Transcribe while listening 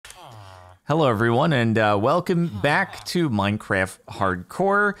Hello everyone and welcome back to Minecraft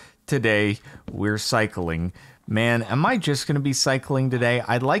Hardcore. Today we're cycling. Man, am I just gonna be cycling today?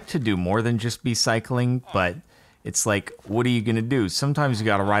 I'd like to do more than just be cycling, but it's like, what are you gonna do? Sometimes you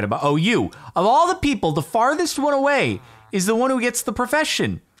gotta ride a bike. Oh, you! Of all the people, the farthest one away is the one who gets the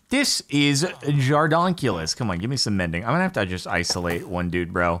profession. This is Jardonculus. Come on, give me some mending. I'm gonna have to just isolate one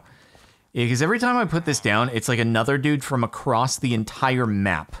dude, bro. Yeah, because every time I put this down, it's like another dude from across the entire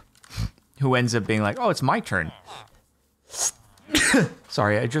map who ends up being like, oh, it's my turn.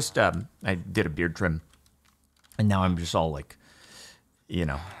 Sorry, I just, I did a beard trim. And now I'm just all like, you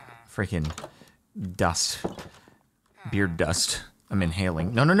know, freaking dust. Beard dust. I'm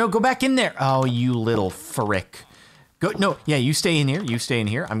inhaling. No, no, no, go back in there. Oh, you little frick. Go, no, yeah, you stay in here. You stay in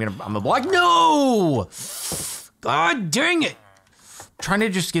here. I'm gonna block. No! God dang it. I'm trying to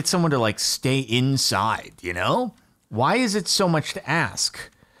just get someone to like stay inside, you know? Why is it so much to ask?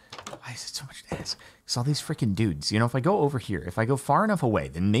 Why is it so much to ask? Because all these freaking dudes, you know, if I go over here, if I go far enough away,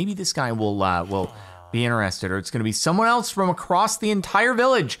 then maybe this guy will be interested, or it's going to be someone else from across the entire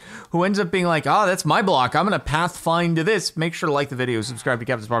village who ends up being like, oh, that's my block. I'm going to pathfind to this. Make sure to like the video, subscribe to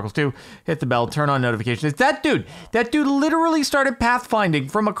Captain Sparkles 2, hit the bell, turn on notifications. It's that dude. That dude literally started pathfinding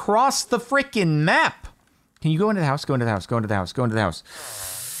from across the freaking map. Can you go into the house? Go into the house. Go into the house. Go into the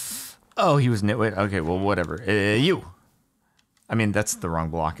house. Oh, he was nitwit. Okay, well, whatever. You. I mean, that's the wrong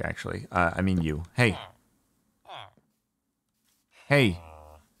block, actually. I mean, you. Hey. Hey.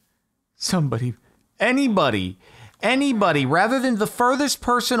 Somebody. Anybody. Anybody. Rather than the furthest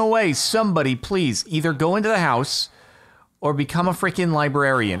person away, somebody, please, either go into the house or become a freaking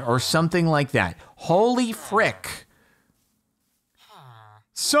librarian or something like that. Holy frick.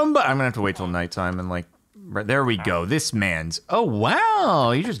 Somebody. I'm gonna have to wait till nighttime and, like, there we go. This man's. Oh,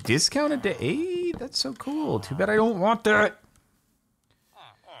 wow. You just discounted to 8? That's so cool. Too bad I don't want that.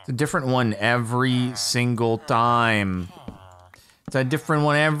 It's a different one every single time. It's a different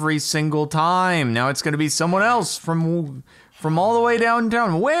one every single time. Now it's going to be someone else from all the way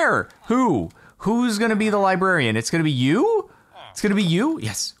downtown. Where? Who? Who's going to be the librarian? It's going to be you? It's going to be you?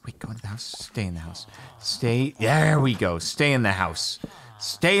 Yes. Wait, go into the house. Stay in the house. Stay. There we go. Stay in the house.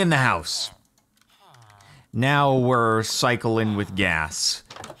 Stay in the house. Now we're cycling with gas.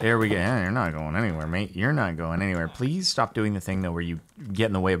 There we go. Yeah, you're not going anywhere, mate. You're not going anywhere. Please stop doing the thing, though, where you get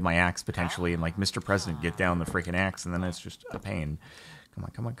in the way of my axe, potentially, and, like, Mr. President, get down the freaking axe, and then it's just a pain. Come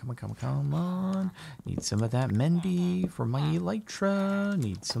on, come on, come on, come on, come on. Need some of that Mendy for my Elytra.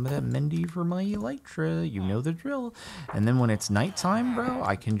 Need some of that Mendy for my Elytra. You know the drill. And then when it's nighttime, bro,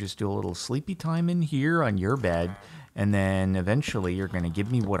 I can just do a little sleepy time in here on your bed. And then eventually you're going to give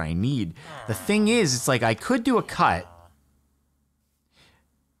me what I need. The thing is, it's like I could do a cut,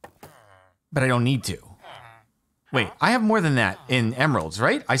 but I don't need to. Wait, I have more than that in emeralds,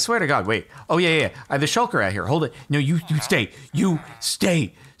 right? I swear to God, wait. Oh, yeah, yeah, I have the shulker out here. Hold it. No, you stay. You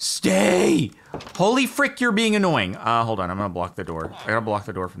stay. Stay. Holy frick, you're being annoying. Hold on, I'm going to block the door. I got to block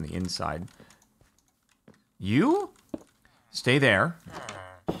the door from the inside. You? Stay there.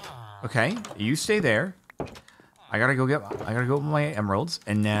 Okay, you stay there. I gotta go get my emeralds,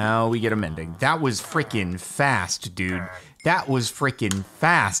 and now we get a mending. That was freaking fast, dude. That was freaking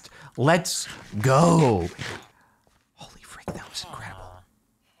fast. Let's go. Holy frick, that was incredible.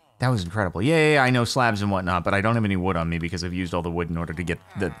 That was incredible. Yeah, I know slabs and whatnot, but I don't have any wood on me because I've used all the wood in order to get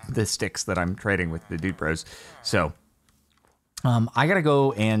the sticks that I'm trading with the dude bros. So, I gotta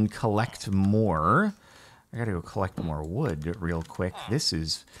go and collect more. I gotta go collect more wood real quick. This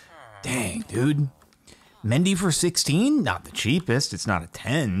is, dang, dude. Mendy for 16? Not the cheapest. It's not a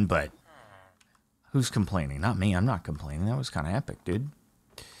 10, but who's complaining? Not me. I'm not complaining. That was kind of epic, dude.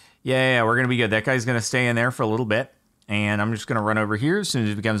 Yeah, we're going to be good. That guy's going to stay in there for a little bit, and I'm just going to run over here. As soon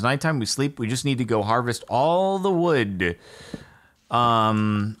as it becomes nighttime, we sleep. We just need to go harvest all the wood.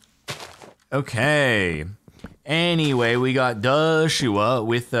 Okay. Anyway, we got Joshua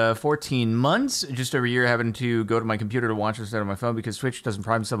with 14 months. Just over here having to go to my computer to watch instead of my phone because Twitch doesn't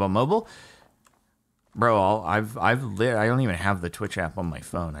prime sub on mobile. Bro, I don't even have the Twitch app on my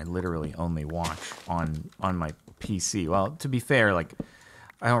phone. I literally only watch on my PC. Well, to be fair, like,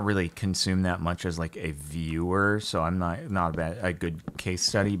 I don't really consume that much as like a viewer, so I'm not a good case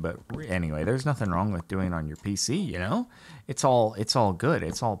study. But anyway, there's nothing wrong with doing it on your PC. You know, it's all good.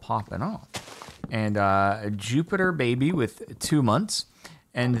 It's all popping off. And Jupiter baby with 2 months,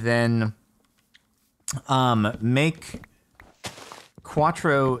 and then make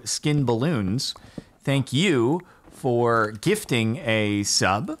Quattro skin balloons. Thank you for gifting a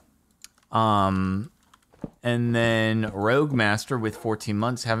sub. And then Rogue Master with 14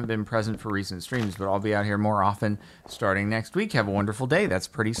 months. Haven't been present for recent streams, but I'll be out here more often starting next week. Have a wonderful day. That's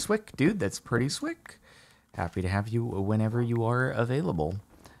pretty swick, dude. That's pretty swick. Happy to have you whenever you are available.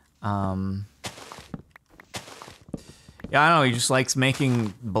 Yeah, I don't know. He just likes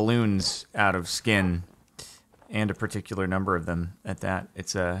making balloons out of skin, and a particular number of them at that.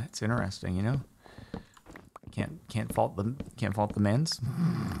 It's interesting, you know. Can't fault the men's.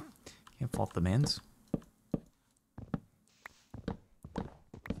 Can't fault the men's.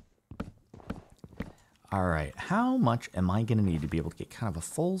 All right, how much am I gonna need to be able to get kind of a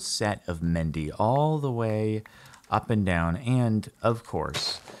full set of Mendy all the way up and down, and of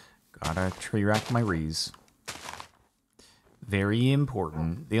course, gotta tree rack my Rees. Very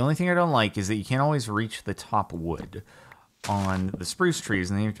important. The only thing I don't like is that you can't always reach the top wood on the spruce trees,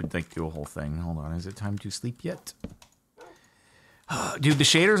 and then you have to like do a whole thing. Hold on, is it time to sleep yet? Dude, the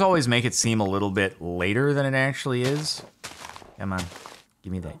shaders always make it seem a little bit later than it actually is. Come on,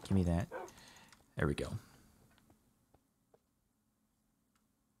 give me that, give me that. There we go.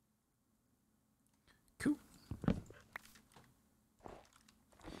 Cool.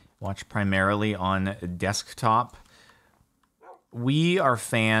 Watch primarily on desktop. We are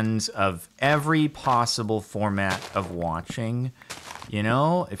fans of every possible format of watching. You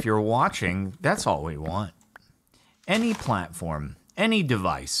know, if you're watching, that's all we want. Any platform, any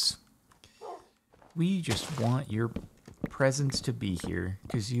device. We just want your presence to be here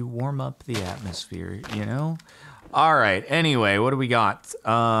because you warm up the atmosphere, you know? All right, anyway, what do we got?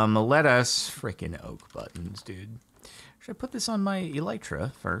 Let us frickin' oak buttons, dude. Should I put this on my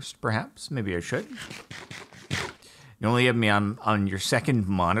Elytra first, perhaps? Maybe I should. You only have me on your second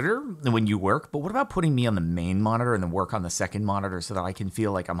monitor when you work, but what about putting me on the main monitor and then work on the second monitor so that I can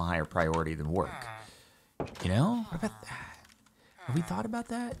feel like I'm a higher priority than work? You know? What about that? Have we thought about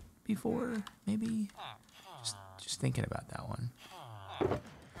that before? Maybe? Just thinking about that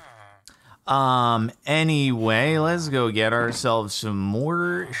one. Anyway, let's go get ourselves some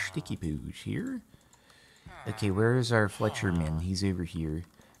more sticky poos here. Okay, where is our Fletcher man? He's over here.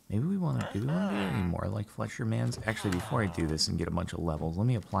 Maybe we want to do any more like Fletcher Man's? Actually, before I do this and get a bunch of levels, let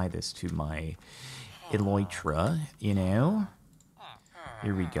me apply this to my Elytra, you know?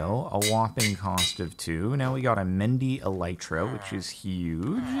 Here we go. A whopping cost of 2. Now we got a Mendy Elytra, which is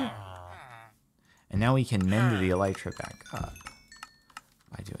huge. And now we can mend the Elytra back up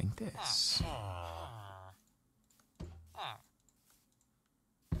by doing this.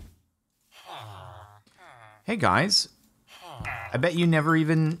 Hey guys. I bet you never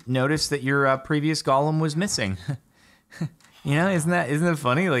even noticed that your previous golem was missing. You know, isn't that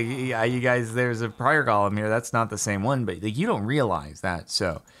funny? Like, yeah, you guys, there's a prior golem here. That's not the same one, but like, you don't realize that.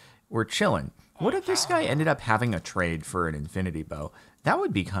 So we're chilling. What if this guy ended up having a trade for an infinity bow? That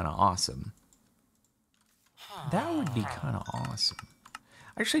would be kind of awesome. That would be kind of awesome.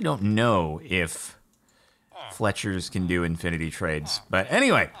 I actually don't know if Fletchers can do infinity trades, but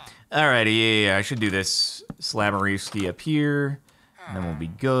anyway. Alrighty, yeah, I should do this. Slabberooski up here, and then we'll be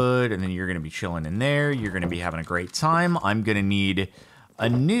good, and then you're going to be chilling in there. You're going to be having a great time. I'm going to need a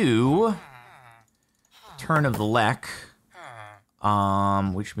new Turn of the Lek,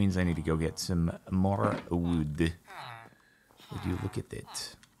 which means I need to go get some more wood. Would you look at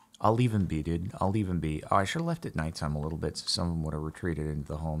it? I'll leave him be, dude. I'll leave him be. Oh, I should have left it nighttime a little bit, so some of them would have retreated into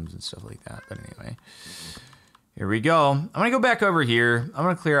the homes and stuff like that, but anyway. Here we go. I'm going to go back over here. I'm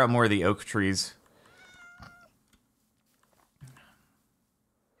going to clear out more of the oak trees.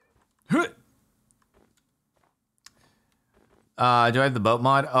 Do I have the boat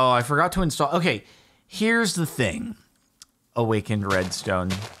mod? Oh, I forgot to install. Okay, here's the thing. Awakened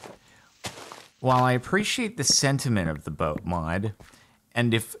Redstone. While I appreciate the sentiment of the boat mod,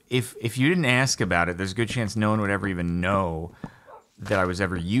 and if you didn't ask about it, there's a good chance no one would ever even know that I was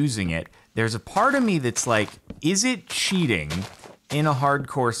ever using it. There's a part of me that's like, is it cheating in a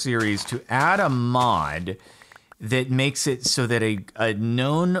hardcore series to add a mod that makes it so that a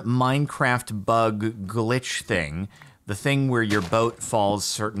known Minecraft bug glitch thing, the thing where your boat falls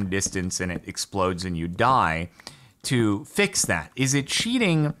certain distance and it explodes and you die, to fix that? Is it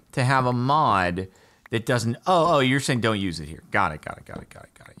cheating to have a mod that doesn't... Oh, you're saying don't use it here. Got it.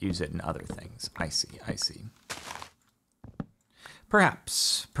 Use it in other things. I see.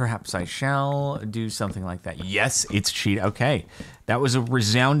 Perhaps I shall do something like that. Yes, it's cheat. Okay, that was a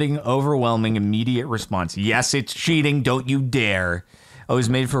resounding, overwhelming, immediate response. Yes, it's cheating. Don't you dare. Oh, it was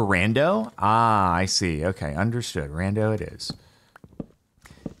made for rando? Ah, I see. Okay, understood. Rando it is.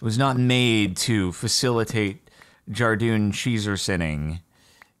 It was not made to facilitate Jardoon Cheeser sinning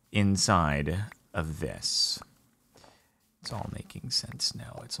inside of this. It's all making sense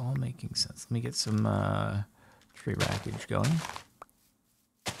now. It's all making sense. Let me get some tree rackage going.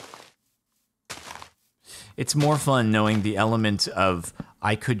 It's more fun knowing the element of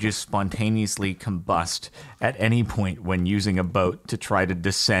I could just spontaneously combust at any point when using a boat to try to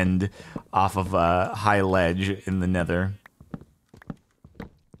descend off of a high ledge in the nether.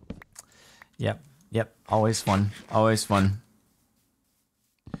 Yep. Always fun. Always fun.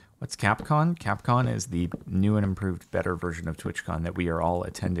 What's Capcom? Capcom is the new and improved, better version of TwitchCon that we are all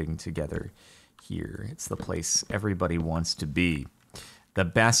attending together here. It's the place everybody wants to be. The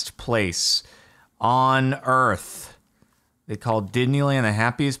best place on Earth. They call Disneyland the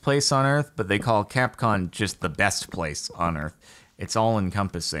happiest place on Earth, but they call Capcom just the best place on Earth. It's all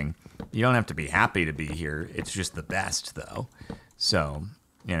encompassing. You don't have to be happy to be here. It's just the best, though. So,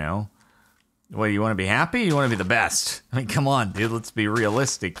 you know, what, you want to be happy? You want to be the best? I mean, come on, dude. Let's be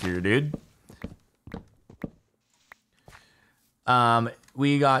realistic here, dude.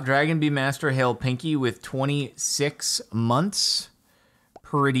 We got Dragon Bee Master Hail Pinky with 26 months.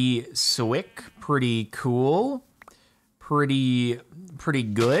 Pretty swick, pretty cool, pretty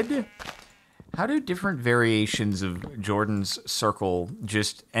good. How do different variations of Jordan's circle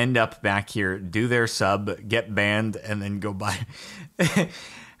just end up back here, do their sub, get banned, and then go by?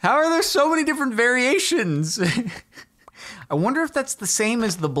 How are there so many different variations? I wonder if that's the same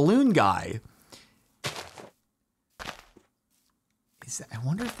as the balloon guy. I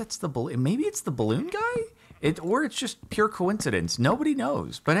wonder if that's the balloon. Maybe it's the balloon guy? Or it's just pure coincidence. Nobody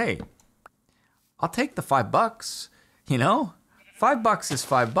knows. But hey, I'll take the $5. You know? $5 is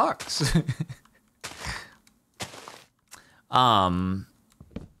 $5.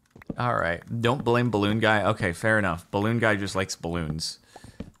 All right. Don't blame balloon guy. Okay, fair enough. Balloon guy just likes balloons.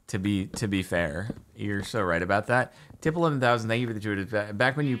 To be fair, you're so right about that. Tip 11,000. Thank you for the tutor.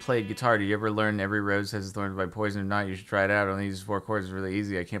 Back when you played guitar, did you ever learn every rose has thorns by poison? If not, you should try it out. Only use 4 chords. It's really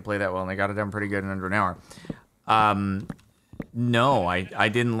easy. I can't play that well, and I got it done pretty good in under an hour. No, I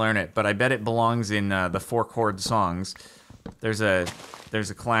didn't learn it, but I bet it belongs in the 4-chord songs. There's a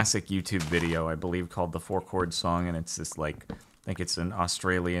classic YouTube video, I believe, called the 4-chord song, and it's this, like, I think it's an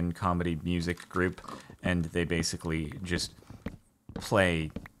Australian comedy music group, and they basically just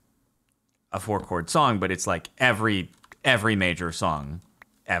play a 4-chord song, but it's like every major song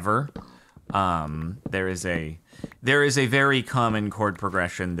ever. There is a very common chord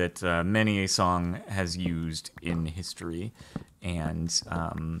progression that many a song has used in history, and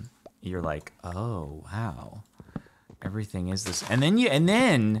you're like, oh wow, everything is this, and then you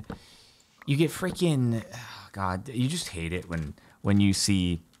get freaking, oh God, you just hate it when you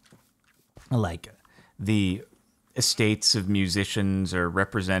see like the estates of musicians or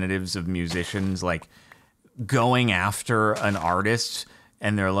representatives of musicians like going after an artist,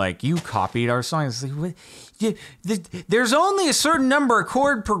 and they're like, you copied our song. It's like, what? There's only a certain number of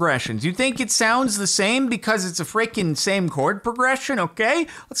chord progressions. You think it sounds the same because it's a freaking same chord progression? Okay,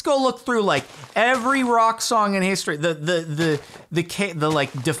 let's go look through like every rock song in history. The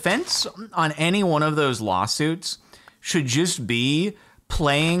like defense on any one of those lawsuits should just be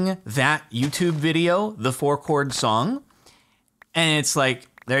playing that YouTube video, the 4-chord song, and it's like,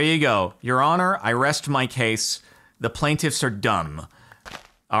 there you go, Your Honor, I rest my case. The plaintiffs are dumb.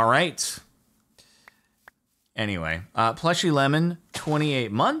 All right. Anyway, Plushy Lemon,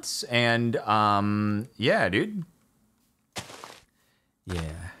 28 months, and yeah, dude.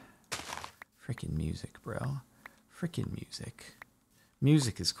 Yeah. Freaking music, bro. Freaking music.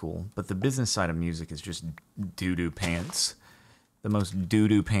 Music is cool, but the business side of music is just doo-doo pants. The most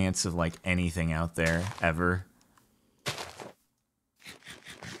doo-doo pants of like anything out there ever.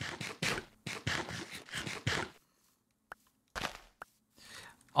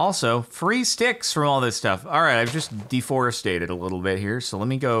 Also, free sticks from all this stuff. All right, I've just deforested a little bit here, so let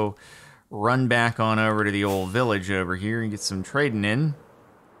me go run back on over to the old village over here and get some trading in.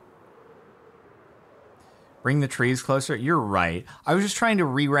 Bring the trees closer. You're right. I was just trying to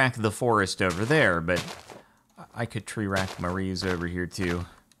re-rack the forest over there, but I could tree rack Marie's over here too.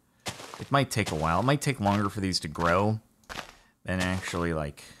 It might take a while. It might take longer for these to grow than actually,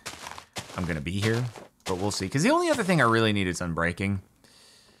 like, I'm gonna be here, but we'll see. Because the only other thing I really need is unbreaking.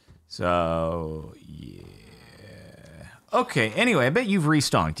 So, yeah. Okay, anyway, I bet you've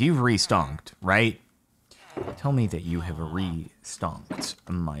restonked. You've restonked, right? Tell me that you have restonked,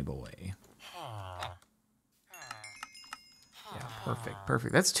 my boy. Yeah,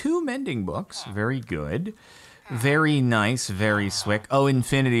 perfect. That's 2 mending books. Very good. Very nice, very swick. Oh,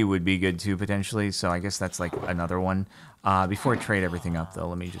 Infinity would be good too, potentially. So I guess that's like another one. Before I trade everything up, though,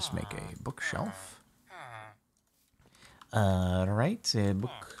 let me just make a bookshelf. All right,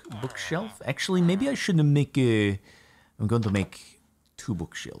 bookshelf. Actually, maybe I shouldn't make a I'm going to make 2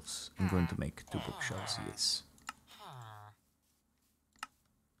 bookshelves. I'm going to make 2 bookshelves, yes.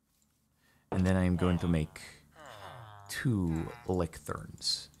 And then I'm going to make 2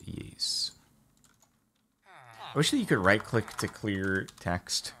 lecterns, yes. I wish that you could right-click to clear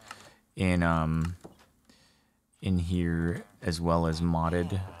text in here as well as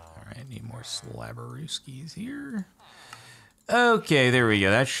modded. All right, need more slabberooskies here. Okay, there we go.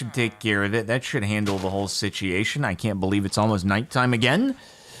 That should take care of it. That should handle the whole situation. I can't believe it's almost nighttime again.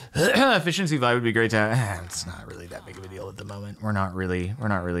 Efficiency 5 would be great to... It's not really that big of a deal at the moment. We're not really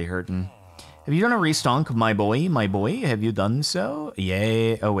hurting. Have you done a restonk, my boy? My boy, have you done so?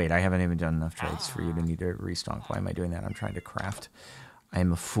 Yay. Oh, wait, I haven't even done enough trades for you to need a restonk. Why am I doing that? I'm trying to craft. I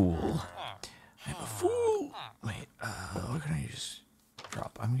am a fool. I'm a fool. Wait, what can I just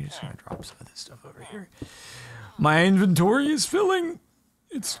drop? I'm just going to drop some of this stuff over here. My inventory is filling.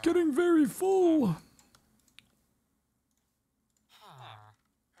 It's getting very full.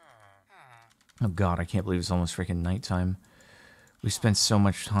 Oh, God, I can't believe it's almost freaking nighttime. We spent so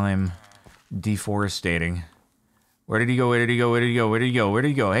much time... deforestating. Where did he go? Where did he go? Where did he go? Where did he go? Where did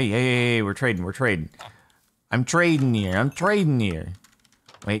he go? Hey, we're trading. I'm trading here.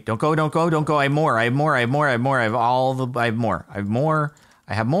 Wait, don't go. I have more. I have more.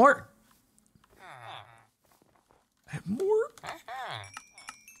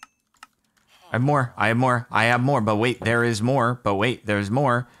 I have more. But wait, there is more. There's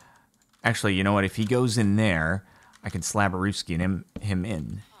more. Actually, you know what? If he goes in there, I can slabberooski him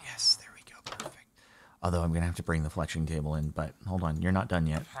in. Yes, there we go. Perfect. Although I'm going to have to bring the fletching table in, but hold on. You're not done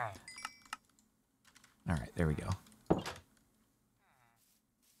yet. All right, there we go.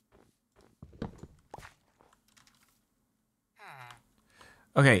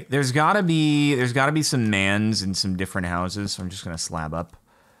 Okay, there's gotta be some mans in some different houses, so I'm just gonna slab up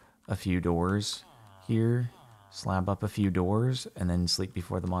a few doors here, slab up a few doors, and then sleep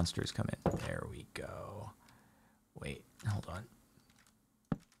before the monsters come in. There we go. Wait, hold on.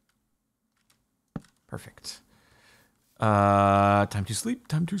 Perfect. Time to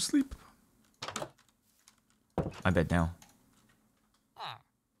sleep. I bed now.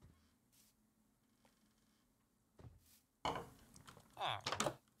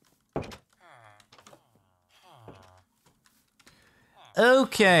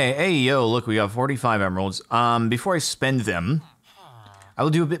 Okay, hey, yo, look, we got 45 emeralds. Before I spend them, I will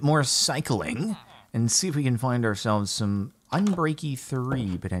do a bit more cycling and see if we can find ourselves some Unbreaky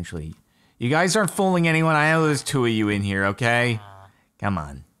 3, potentially. You guys aren't fooling anyone. I know there's 2 of you in here, okay? Come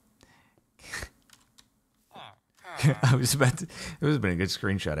on. It would have been a good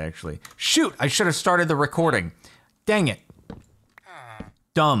screenshot, actually. Shoot, I should have started the recording. Dang it.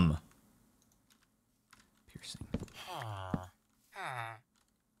 Dumb. Piercing.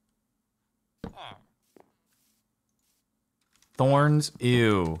 Thorns?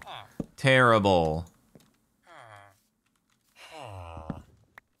 Ew. Terrible.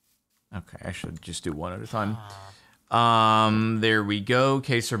 Okay, I should just do one at a time. There we go.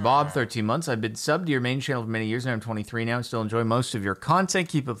 Kaser Bob, 13 months. I've been subbed to your main channel for many years now. I'm 23 now. I still enjoy most of your content.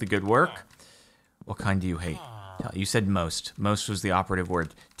 Keep up the good work. What kind do you hate? You said most. Most was the operative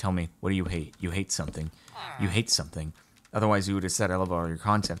word. Tell me, what do you hate? You hate something. You hate something. Otherwise, you would have said, I love all your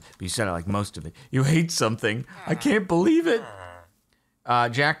content. But you said I like most of it. You hate something. I can't believe it.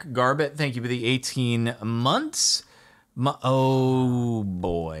 Jack Garbett, thank you for the 18 months. Oh,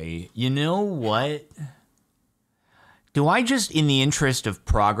 boy. You know what? Do I just, in the interest of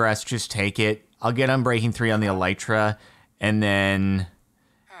progress, just take it? I'll get Unbreaking 3 on the Elytra, and then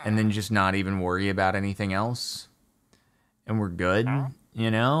just not even worry about anything else? And we're good,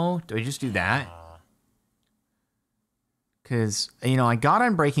 you know? Do I just do that? Because, you know, I got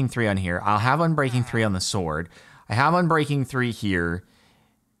Unbreaking 3 on here. I'll have Unbreaking 3 on the sword. I have Unbreaking 3 here.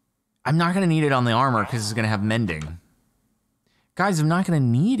 I'm not going to need it on the armor because it's going to have mending. Guys, I'm not going to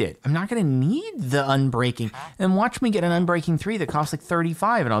need it. I'm not going to need the Unbreaking. And watch me get an Unbreaking 3 that costs like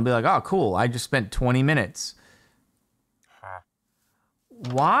 35, and I'll be like, oh, cool. I just spent 20 minutes.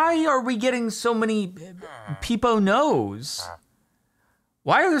 Why are we getting so many peepo no's?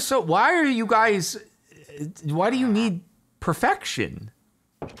 Why are you guys, why do you need perfection?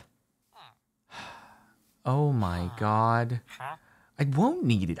 Oh my God. I won't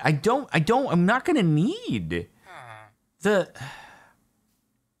need it. I'm not going to need the...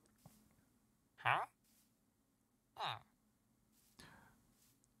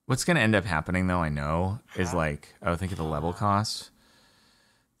 What's going to end up happening, though, I know, is like, oh, think of the level cost.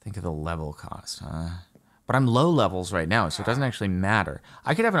 Think of the level cost, huh? But I'm low levels right now, so it doesn't actually matter.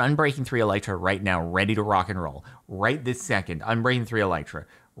 I could have an Unbreaking 3 Elytra right now, ready to rock and roll. Right this second, Unbreaking 3 Elytra,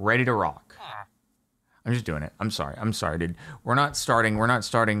 ready to rock. I'm just doing it. I'm sorry, dude. We're not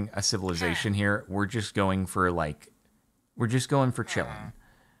starting a civilization here. We're just going for chilling.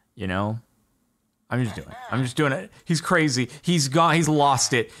 You know? I'm just doing it. He's crazy. He's gone. He's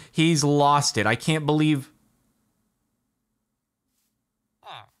lost it. He's lost it. I can't believe.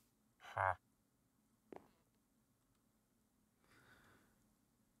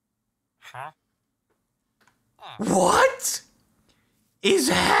 What is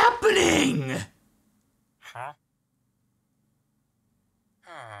happening?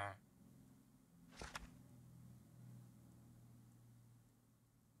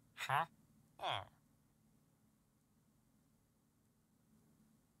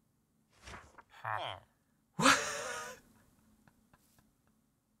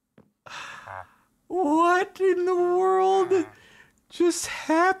 What in the world just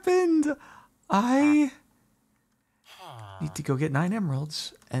happened? I need to go get 9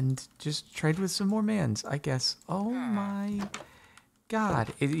 emeralds and just trade with some more mans, I guess. Oh my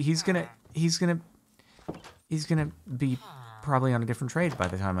god. He's gonna be probably on a different trade by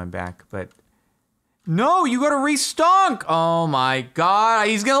the time I'm back, but no, you gotta restonk! Oh my god,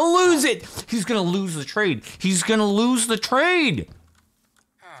 he's gonna lose it! He's gonna lose the trade. He's gonna lose the trade!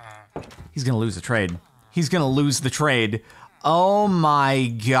 He's gonna lose the trade. He's gonna lose the trade. Oh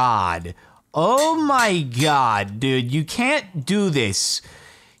my god. Oh my god, dude. You can't do this.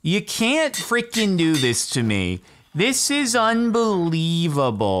 You can't freaking do this to me. This is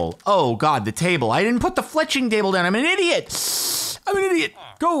unbelievable. Oh god, the table. I didn't put the fletching table down. I'm an idiot. I'm an idiot.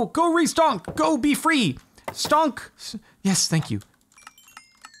 Go restonk. Go be free. Stonk. Yes, thank you.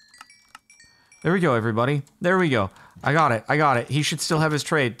 There we go, everybody. There we go. I got it. He should still have his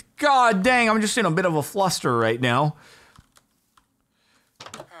trade. God dang, I'm just in a bit of a fluster right now.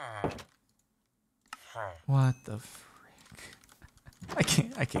 What the frick? I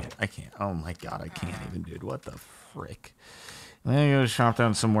can't. Oh my god, I can't even, dude. What the frick? Let me go chop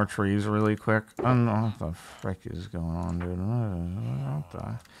down some more trees really quick. I don't know what the frick is going on, dude.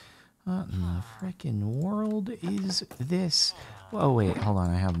 What in the frickin' world is this? Oh wait, hold on,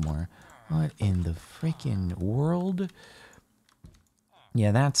 I have more. What in the frickin' world?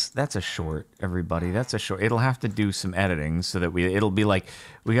 Yeah, that's a short, everybody. That's a short. It'll have to do some editing so that it'll be like,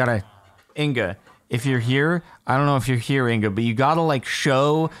 we gotta, Inga, if you're here, I don't know if you're here, Inga, but you gotta like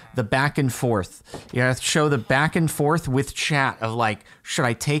show the back and forth. You gotta show the back and forth with chat of like, should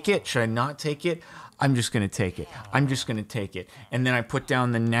I take it? Should I not take it? I'm just gonna take it. I'm just gonna take it. And then I put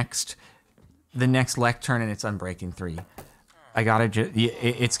down the next lectern and it's Unbreaking 3. I gotta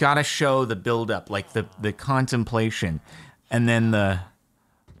it's gotta show the build up, like the contemplation, and then the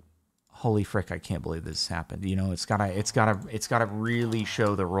holy frick, I can't believe this happened. You know, it's gotta really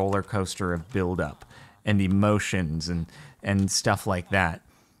show the roller coaster of build up and emotions and stuff like that.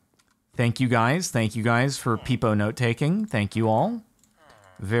 Thank you guys for Peepo note taking. Thank you all.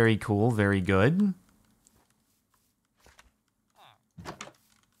 Very cool, very good.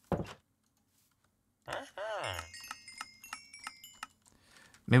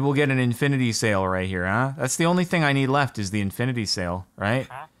 Maybe we'll get an infinity sale right here, huh? That's the only thing I need left is the infinity sale, right?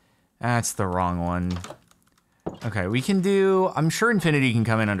 That's the wrong one. Okay, we can do... I'm sure infinity can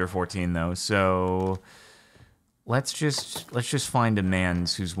come in under 14, though, so... Let's just find a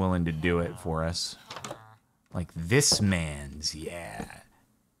man's who's willing to do it for us. Like this man's, yeah.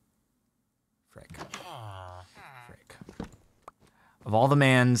 Frick. Of all the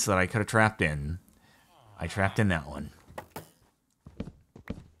mans that I could have trapped in, I trapped in that one.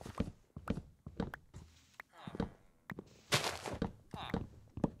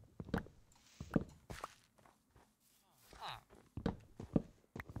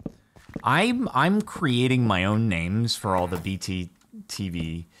 I'm creating my own names for all the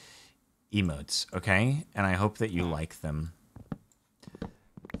BTTV emotes, okay? And I hope that you like them.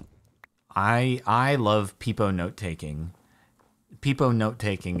 I love Peepo note taking. Peepo note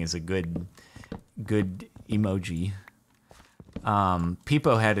taking is a good emoji.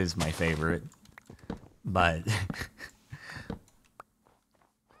 Peepo head is my favorite, but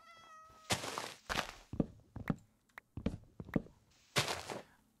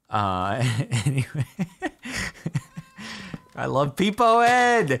anyway, I love Peepo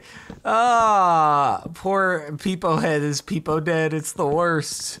head. Poor Peepo head is Peepo dead. It's the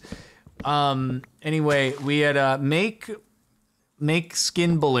worst. Anyway, we had make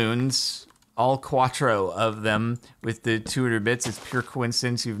skin balloons, all quattro of them with the 200 bits. It's pure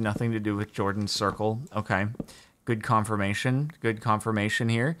coincidence. You have nothing to do with Jordan's circle. Okay, good confirmation. Good confirmation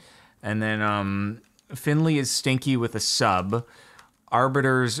here. And then Finley is stinky with a sub.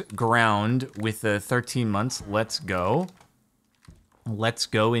 Arbiter's ground with the 13 months. Let's go. Let's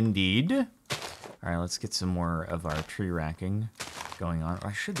go indeed. All right, let's get some more of our tree racking going on. What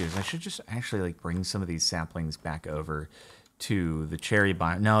I should do is I should just actually like bring some of these saplings back over to the cherry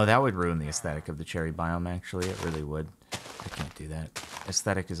biome. No, that would ruin the aesthetic of the cherry biome, actually. It really would. I can't do that.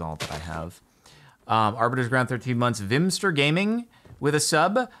 Aesthetic is all that I have. Arbiter's Ground, 13 months. Vimster Gaming with a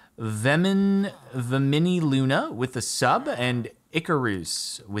sub. Vimini Luna with a sub. And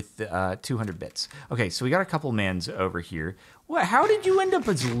Icarus with 200 bits. Okay, so we got a couple mans over here. What? How did you end up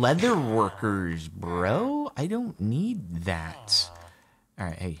as leather workers, bro? I don't need that. All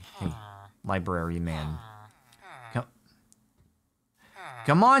right, hey, library man.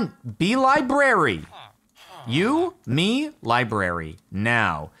 Come on, be library. You, me, library.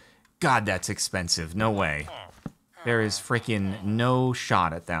 Now. God, that's expensive. No way. There is freaking no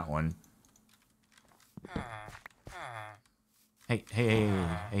shot at that one.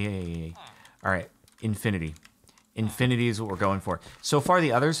 Hey. All right, infinity. Infinity is what we're going for. So far,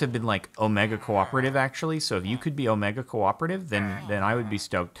 the others have been like Omega Cooperative, actually. So if you could be Omega Cooperative, then I would be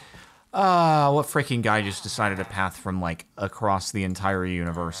stoked. What freaking guy just decided to path from like across the entire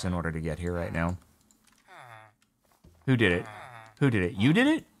universe in order to get here right now? Who did it? Who did it? You did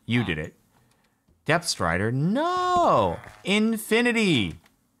it? You did it. Depth Strider? No! Infinity!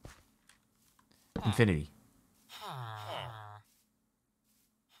 Infinity.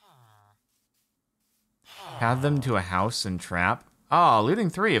 Have them to a house and trap. Oh, looting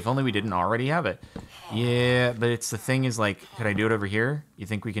 3, if only we didn't already have it. Yeah, but it's the thing is like, could I do it over here? You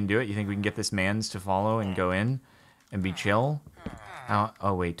think we can do it? You think we can get this mans to follow and go in and be chill?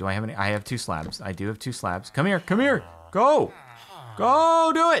 Oh wait, do I have any? I have 2 slabs. I do have 2 slabs. Come here, go!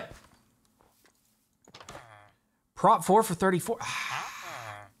 Go do it! Prop 4 for 34.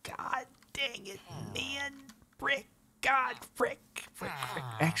 God dang it, man. Frick. God, frick.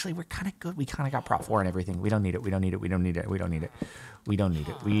 Actually, we're kind of good. We kind of got prop 4 and everything. We don't need it. We don't need it.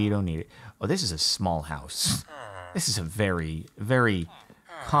 Oh, this is a small house. This is a very, very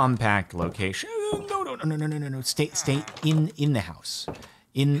compact location. No. Stay in the house.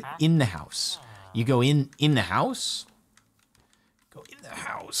 In the house. You go in the house. Go in the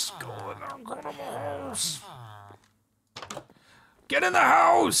house. Go in the house. Get in the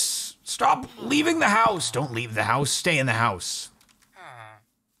house. Stop leaving the house. Don't leave the house. Stay in the house.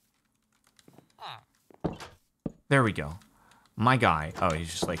 There we go. My guy. Oh,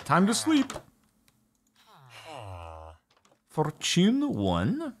 he's just like, time to sleep. Fortune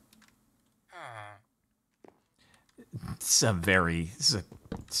 1. It's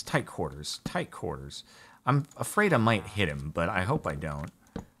tight quarters. Tight quarters. I'm afraid I might hit him, but I hope I don't.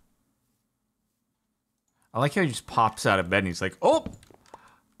 I like how he just pops out of bed and he's like, oh,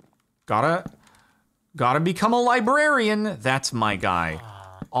 gotta become a librarian. That's my guy.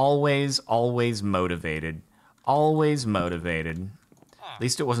 Always motivated. Always motivated. At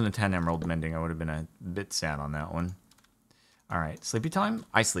least it wasn't a 10 emerald mending. I would have been a bit sad on that one. All right, sleepy time?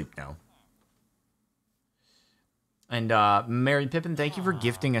 I sleep now. And Mary Pippin, thank you for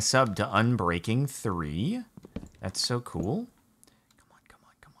gifting a sub to Unbreaking 3. That's so cool.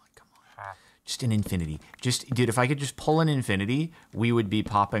 Come on. Just an infinity. Dude, if I could just pull an infinity, we would be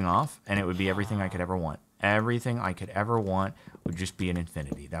popping off, and it would be everything I could ever want. Everything I could ever want would just be an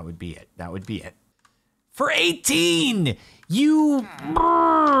infinity. That would be it. For 18! You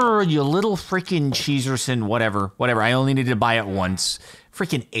little freaking Cheeserson, whatever. I only needed to buy it once.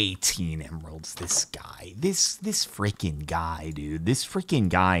 Freaking 18 emeralds, this guy. This freaking guy, dude. This freaking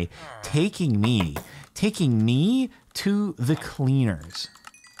guy taking me to the cleaners.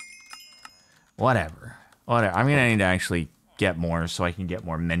 Whatever. I'm gonna need to actually get more so I can get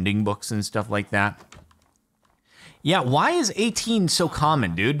more mending books and stuff like that. Yeah, why is 18 so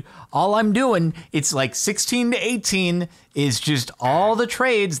common, dude? All I'm doing, it's like 16 to 18 is just all the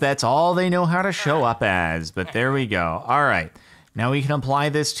trades. That's all they know how to show up as. But there we go. All right. Now we can apply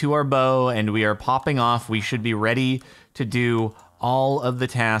this to our bow, and we are popping off. We should be ready to do all of the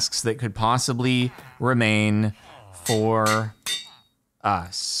tasks that could possibly remain for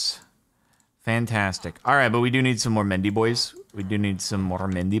us. Fantastic. All right, but we do need some more Mendy boys.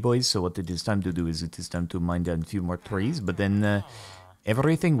 So what it is time to do is it is time to mine down a few more trees, but then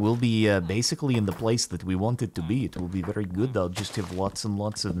everything will be basically in the place that we want it to be. It will be very good. I'll just have lots and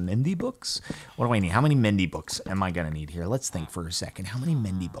lots of Mendy books. What do I need? How many Mendy books am I going to need here? Let's think for a second. How many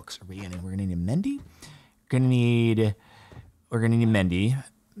Mendy books are we going to need? We're going to need a Mendy. We're going to need Mendy.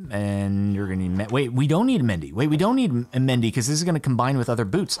 And you're going to need... Wait, we don't need Mendy. We don't need a Mendy because this is going to combine with other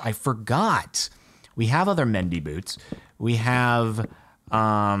boots. I forgot. We have other Mendy boots. We have...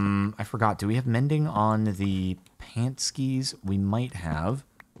 I forgot. Do we have mending on the pant skis? We might have.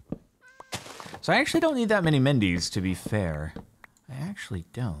 So I actually don't need that many Mendys, to be fair. I actually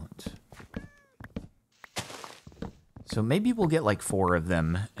don't. So maybe we'll get like 4 of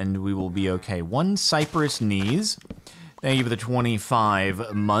them and we will be okay. 1 Cypress knees. Thank you for the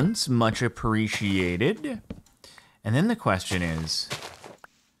 25 months. Much appreciated. And then the question is,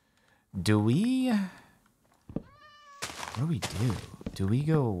 what do we do? Do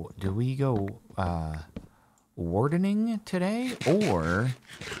we go wardening today? Or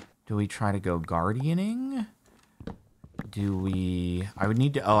do we try to go guardianing? I'd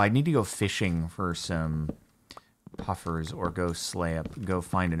need to go fishing for some puffers, or go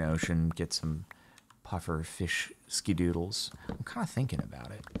find an ocean, get some puffer fish skidoodles. I'm kind of thinking about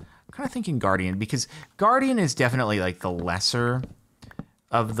it. I'm kind of thinking Guardian, because Guardian is definitely like the lesser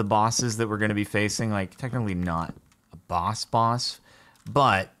of the bosses that we're going to be facing. Like, technically not a boss,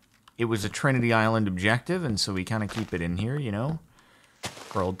 but it was a Trinity Island objective, and so we kind of keep it in here, you know,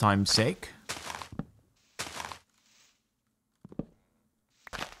 for old time's sake.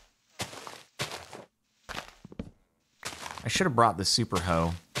 I should have brought the super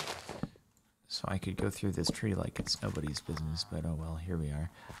hoe so I could go through this tree like it's nobody's business, but oh well, here we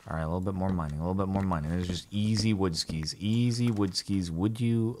are. All right, a little bit more mining, a little bit more mining. There's just easy wood skis, easy wood skis. Would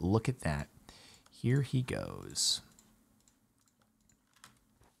you look at that? Here he goes.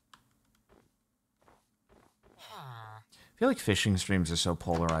 I feel like fishing streams are so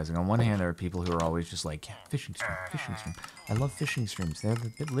polarizing. On one hand, there are people who are always just like, yeah, fishing stream, fishing stream. I love fishing streams. They're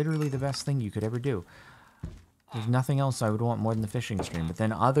literally the best thing you could ever do. There's nothing else I would want more than the fishing stream. But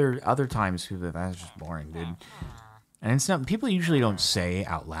then other times, that's just boring, dude. And it's not, people usually don't say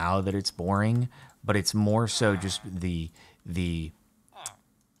out loud that it's boring, but it's more so just the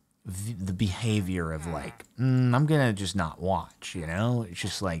behavior of like, I'm gonna just not watch, you know? It's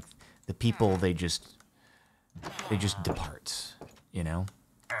just like the people, they just depart, you know?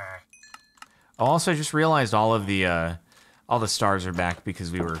 Also, I just realized all the stars are back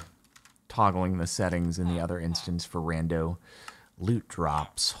because we were toggling the settings in the other instance for rando loot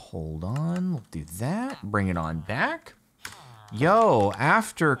drops. Hold on, we'll do that. Bring it on back. Yo,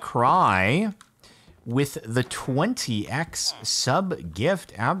 After Cry with the 20x sub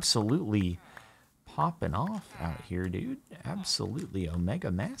gift. Absolutely popping off out here, dude. Absolutely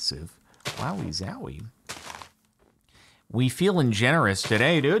omega massive. Wowie zowie. We feeling generous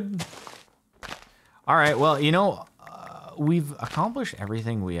today, dude. All right, well, you know, we've accomplished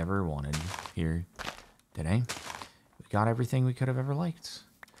everything we ever wanted here today. We got everything we could have ever liked.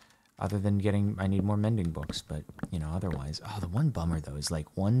 Other than getting, I need more mending books, but, you know, otherwise. Oh, the one bummer, though, is like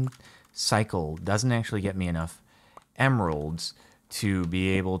one cycle doesn't actually get me enough emeralds to be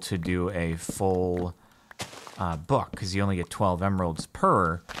able to do a full book, because you only get 12 emeralds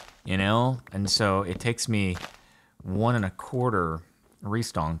per, you know? And so it takes me 1 1/4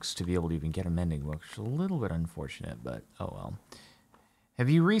 restonks to be able to even get a mending book, which is a little bit unfortunate, but oh well. Have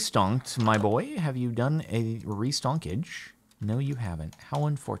you restonked, my boy? Have you done a restonkage? No, you haven't. How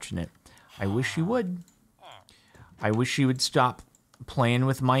unfortunate. I wish you would. I wish you would stop playing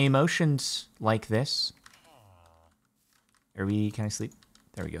with my emotions like this. Can I sleep?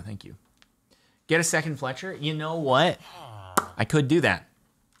 There we go, thank you. Get a second Fletcher? You know what? I could do that.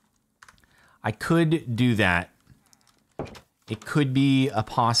 I could do that. It could be a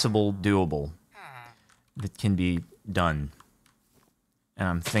possible doable that can be done. And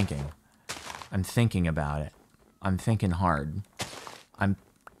I'm thinking about it. I'm thinking hard. I'm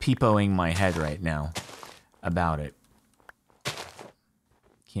peepoing my head right now about it.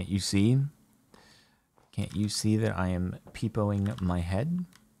 Can't you see? Can't you see that I am peepoing my head?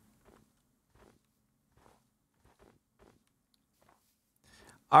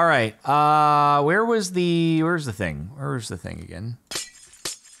 All right. Where's the thing? Where's the thing again?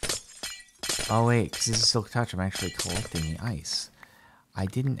 Oh wait, because this is Silk Touch. I'm actually collecting the ice. I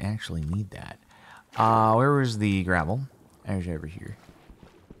didn't actually need that. Where was the gravel? There's over here.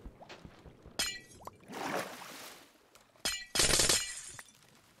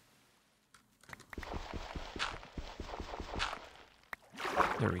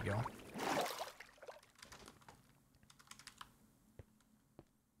 There we go.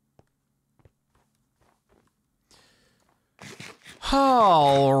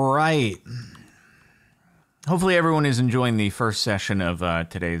 All right. Hopefully everyone is enjoying the first session of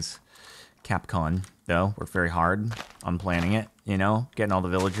today's Capcom, though. Worked very hard on planning it, you know, getting all the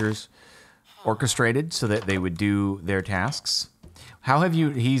villagers orchestrated so that they would do their tasks. How have you...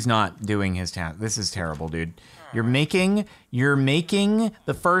 He's not doing his task. This is terrible, dude. You're making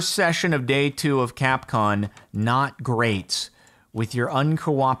the first session of day 2 of Capcom not great with your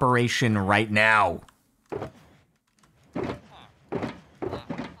uncooperation right now.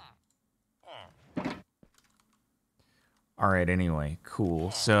 All right, anyway, cool.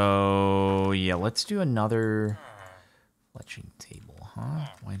 So, yeah, let's do another Fletching table, huh?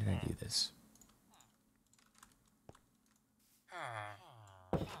 Why did I do this?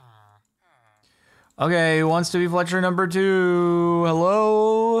 Okay, who wants to be Fletcher number 2?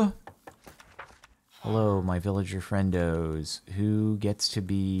 Hello? Hello, my villager friendos. Who gets to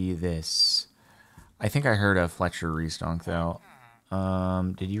be this? I think I heard a Fletcher restonk, though.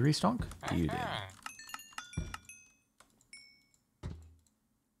 Did you restonk? You did.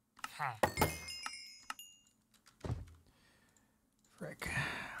 Frick.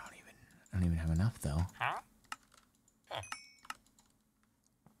 I don't even have enough, though.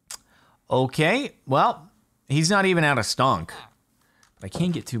 Okay, well, he's not even out of stonk. But I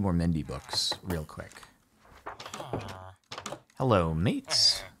can get 2 more Mendy books real quick. Hello,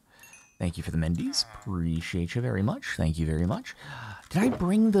 mates. Thank you for the Mendies. Appreciate you very much. Thank you very much. Did I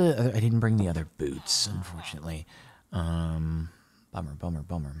bring the... I didn't bring the other boots, unfortunately. Bummer.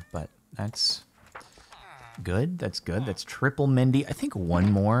 But that's good. That's good. That's triple Mendy. I think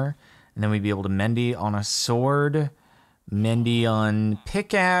 1 more. And then we'd be able to Mendy on a sword. Mendy on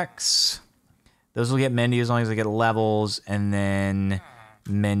pickaxe. Those will get Mendy as long as I get levels. And then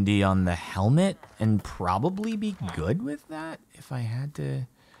Mendy on the helmet. And probably be good with that if I had to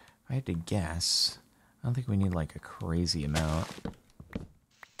guess. I don't think we need like a crazy amount.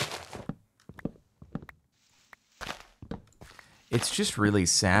 It's just really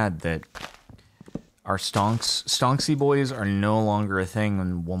sad that our Stonksy boys are no longer a thing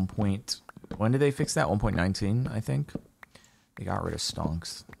on 1. When did they fix that? 1.19, I think. They got rid of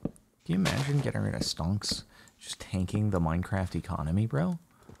stonks. Can you imagine getting rid of stonks? Just tanking the Minecraft economy, bro?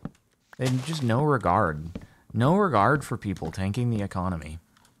 They had just no regard. No regard for people tanking the economy.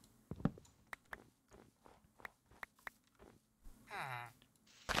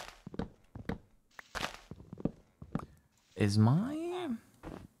 Is my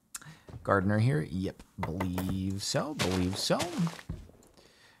gardener here? Yep, believe so.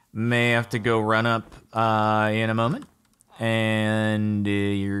 May have to go run up in a moment. And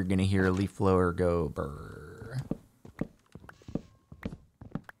you're going to hear a leaf blower go brr.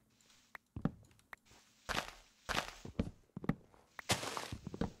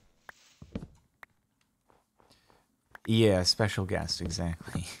 Yeah, special guest,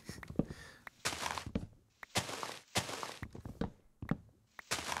 exactly.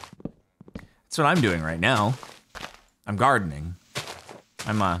 That's what I'm doing right now. I'm gardening.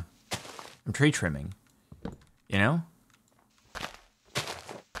 I'm tree trimming. You know?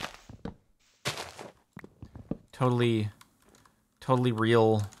 Totally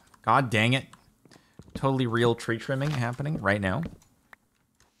real. God dang it. Totally real tree trimming happening right now.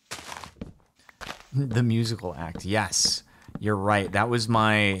 The musical act. Yes, you're right. That was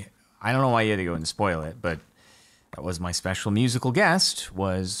my... I don't know why you had to go and spoil it, but that was my special musical guest,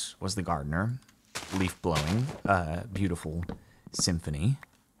 was the gardener. Leaf blowing. Beautiful symphony.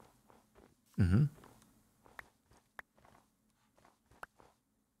 Mm-hmm.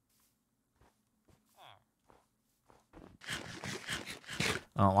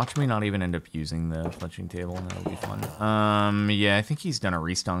 Watch me not even end up using the fletching table, and that'll be fun. Yeah, I think he's done a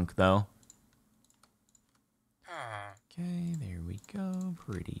restunk, though. Okay, there we go.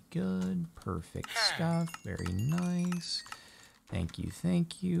 Pretty good. Perfect stuff. Very nice. Thank you.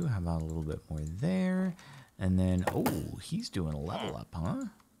 How about a little bit more there? And then, oh, he's doing a level up, huh?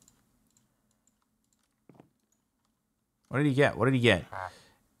 What did he get?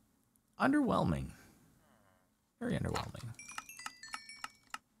 Underwhelming. Very underwhelming.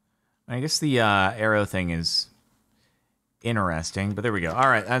 I guess the arrow thing is interesting, but there we go. All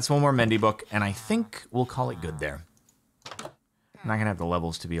right, that's 1 more Mendy book, and I think we'll call it good there. I'm not going to have the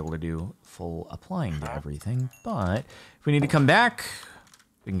levels to be able to do full applying to everything, but if we need to come back,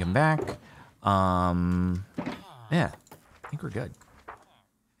 we can come back. Yeah, I think we're good. I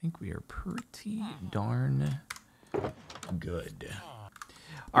think we are pretty darn good.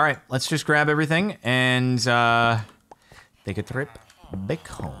 All right, let's just grab everything and take a trip back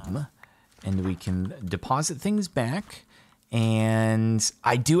home, and we can deposit things back. And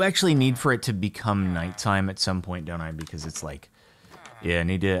I do actually need for it to become nighttime at some point, don't I? Because it's like, yeah, I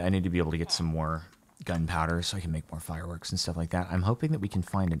need to be able to get some more gunpowder so I can make more fireworks and stuff like that. I'm hoping that we can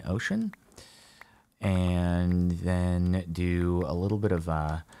find an ocean and then do a little bit of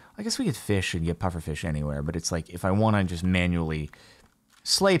I guess we could fish and get pufferfish anywhere, but it's like if I want to just manually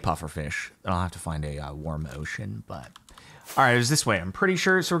slay pufferfish, then I'll have to find a warm ocean. But all right, it was this way, I'm pretty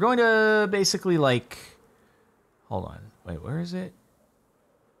sure. So we're going to basically like, hold on, wait, where is it?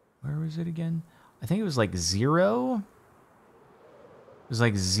 Where was it again? I think it was like 0. It was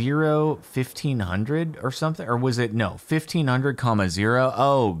like 0, 1500 or something, or was it, no, 1500, 0.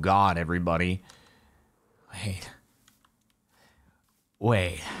 Oh God, everybody. Wait.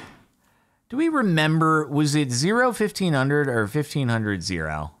 Wait. Do we remember, was it 0, 1500 or 1500,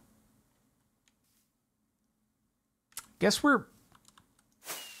 0? Guess we're...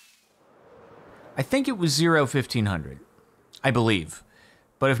 I think it was 0, 1500. I believe.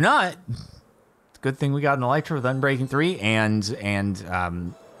 But if not, it's a good thing we got an Elytra with Unbreaking 3, and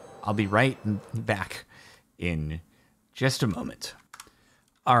I'll be right back in just a moment.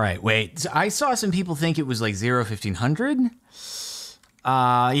 All right, wait. I saw some people think it was like 0, 1500.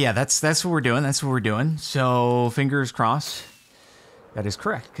 Yeah, that's what we're doing. That's what we're doing. So fingers crossed. That is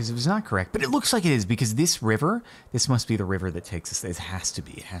correct, because it was not correct. But it looks like it is, because this river, this must be the river that takes us. It has to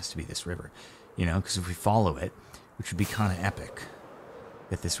be this river. You know, because if we follow it, which would be kind of epic,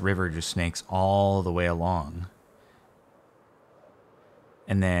 that this river just snakes all the way along.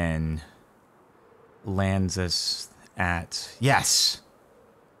 And then lands us at, yes,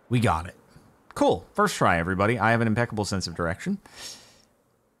 we got it. Cool. First try, everybody. I have an impeccable sense of direction.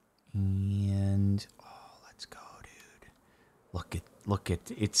 And, oh, let's go, dude. Look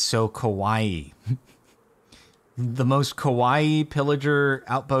at, it's so kawaii. The most kawaii pillager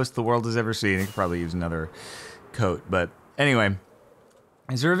outpost the world has ever seen. I could probably use another coat, but anyway.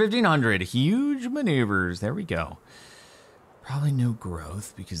 0, 1500, huge maneuvers. There we go. Probably no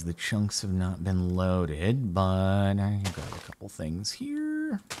growth because the chunks have not been loaded, but I can grab a couple things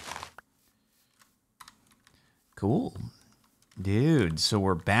here. Cool. Dude, so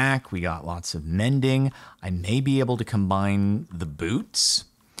we're back. We got lots of mending. I may be able to combine the boots.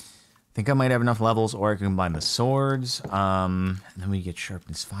 I think I might have enough levels, or I can combine the swords. And then we get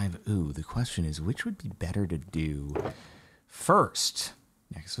sharpness 5. Ooh, the question is, which would be better to do first?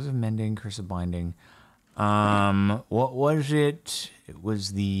 Yeah, because there's a mending, curse of binding. What was it? It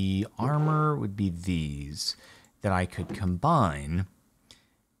was the armor would be these that I could combine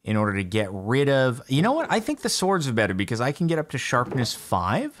in order to get rid of... You know what? I think the swords are better because I can get up to sharpness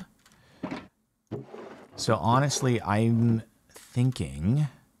 5. So honestly, I'm thinking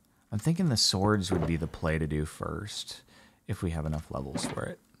the swords would be the play to do first if we have enough levels for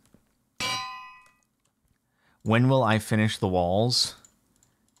it. When will I finish the walls?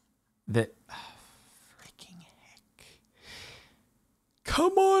 That... freaking heck.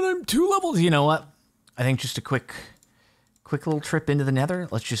 Come on, I'm 2 levels. You know what? I think just a quick little trip into the nether.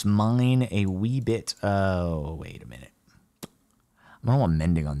 Let's just mine a wee bit. Oh, wait a minute. I don't want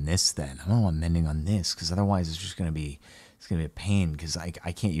mending on this then. I don't want mending on this because otherwise it's just going to be... It's going to be a pain because I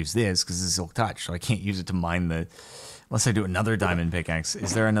can't use this because this is silk touch. So I can't use it to mine the... Unless I do another diamond pickaxe.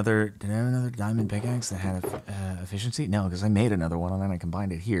 Is there another... Did I have another diamond pickaxe that had efficiency? No, because I made another one and then I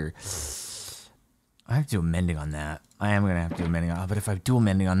combined it here. I have to do a mending on that. I am going to have to do a mending on that. But if I do a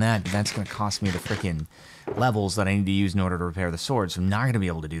mending on that, that's going to cost me the freaking levels that I need to use in order to repair the sword. So I'm not going to be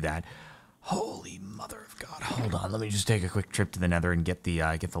able to do that. Holy mother of God. Hold on. Let me just take a quick trip to the nether and get the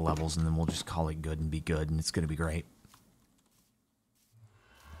levels. And then we'll just call it good and be good. And it's going to be great.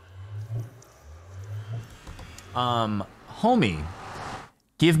 Homie,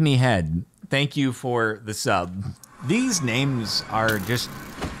 give me head. Thank you for the sub. These names are just,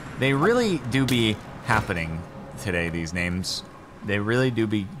 they really do be happening today, these names. They really do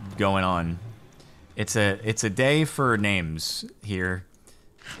be going on. It's a day for names here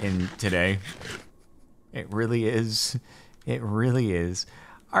in today. It really is. It really is.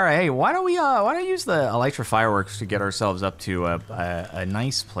 All right, hey, why don't we use the Elytra fireworks to get ourselves up to a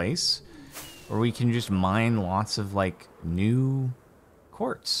nice place where we can just mine lots of, like, new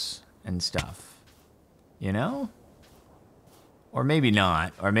quartz and stuff. You know? Or maybe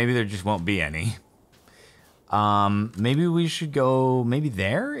not. Or maybe there just won't be any. Maybe we should go... Maybe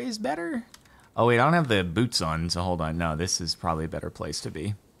there is better? Oh, wait, I don't have the boots on, so hold on. No, this is probably a better place to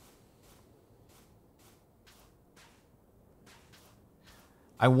be.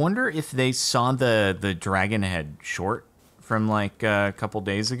 I wonder if they saw the dragon head short from, like, a couple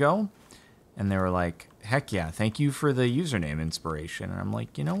days ago. And they were like, heck yeah, thank you for the username inspiration. And I'm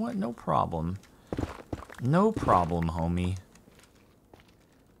like, you know what? No problem. No problem, homie.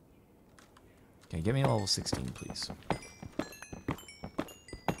 Okay, get me a level 16, please.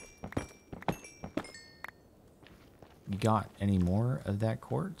 You got any more of that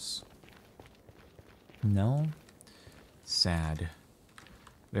quartz? No? Sad.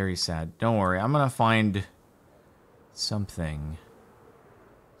 Very sad. Don't worry, I'm gonna find something.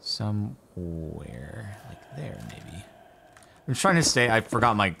 Somewhere. Like there, maybe. I'm trying to stay... I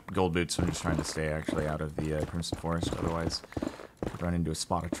forgot my gold boots, so I'm just trying to stay actually out of the Crimson Forest. Otherwise, I'd run into a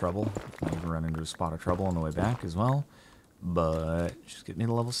spot of trouble. I might even run into a spot of trouble on the way back as well. But just get me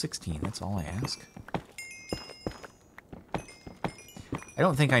to level 16. That's all I ask. I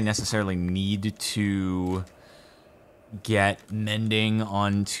don't think I necessarily need to get mending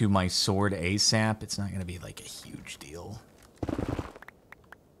onto my sword ASAP, it's not going to be like a huge deal.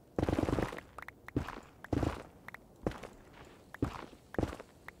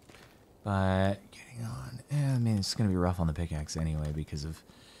 But getting on, I mean, it's going to be rough on the pickaxe anyway because of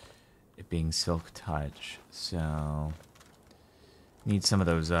it being silk touch. So need some of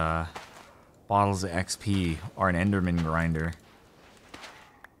those bottles of XP or an Enderman grinder.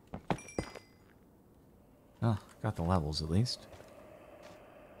 Oh, got the levels at least.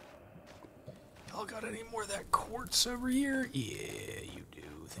 Y'all got any more of that quartz over here? Yeah, you do.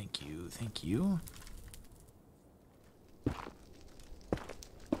 Thank you. Thank you.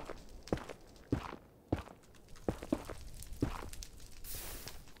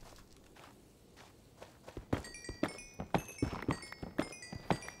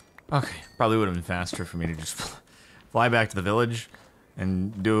 Okay, probably would have been faster for me to just fly back to the village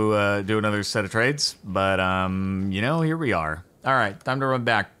and do another set of trades, but you know, here we are. All right, time to run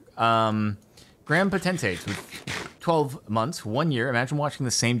back. Grand Potentate with 12 months, 1 year. Imagine watching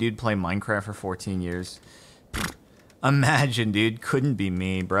the same dude play Minecraft for 14 years. Imagine, dude. Couldn't be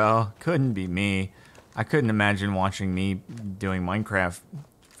me, bro. Couldn't be me. I couldn't imagine watching me doing Minecraft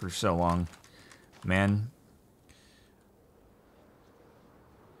for so long, man.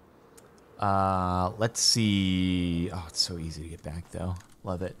 Let's see. Oh, it's so easy to get back, though.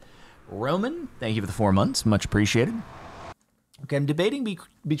 Love it. Roman, thank you for the 4 months. Much appreciated. Okay, I'm debating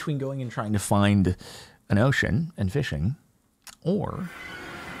between going and trying to find an ocean and fishing, or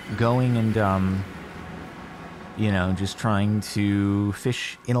going and, you know, just trying to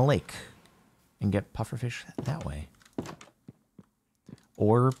fish in a lake and get pufferfish that way.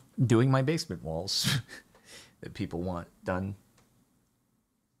 Or doing my basement walls that people want done.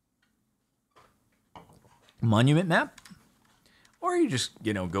 Monument map, or you just,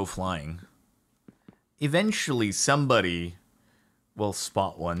 you know, go flying. Eventually somebody will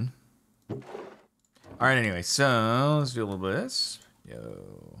spot one. All right, anyway, so let's do a little bit of this.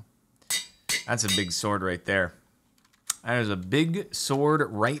 Yo, that's a big sword right there. That is a big sword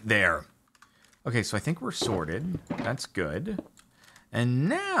right there. Okay, so I think we're sorted. That's good. And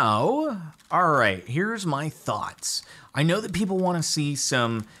now, all right, here's my thoughts. I know that people want to see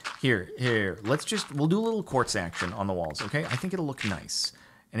some, here, we'll do a little quartz action on the walls, okay? I think it'll look nice.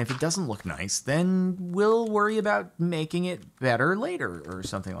 And if it doesn't look nice, then we'll worry about making it better later or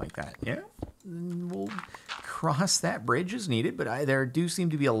something like that, yeah? We'll cross that bridge as needed, but there do seem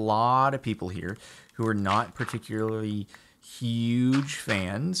to be a lot of people here who are not particularly huge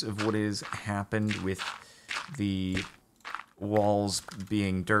fans of what has happened with the walls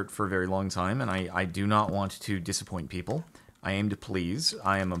being dirt for a very long time, and I do not want to disappoint people. I aim to please.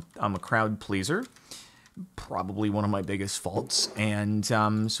 I'm a crowd pleaser. Probably one of my biggest faults. And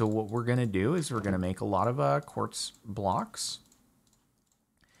so what we're going to do is we're going to make a lot of quartz blocks.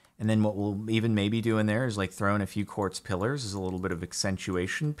 And then what we'll even maybe do in there is like throw in a few quartz pillars as a little bit of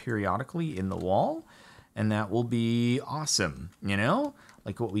accentuation periodically in the wall. And that will be awesome, you know?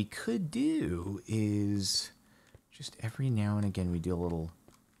 Like what we could do is just every now and again we do a little,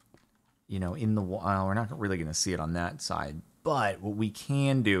 you know, in the wall. We're not really going to see it on that side. But what we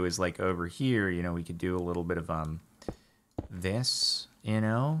can do is like over here, you know, we could do a little bit of this, you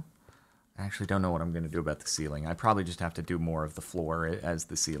know. I actually don't know what I'm going to do about the ceiling. I probably just have to do more of the floor as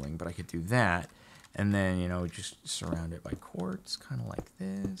the ceiling, but I could do that. And then, you know, just surround it by quartz, kind of like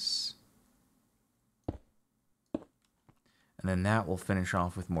this. And then that will finish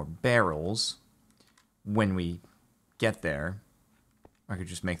off with more barrels when we get there. I could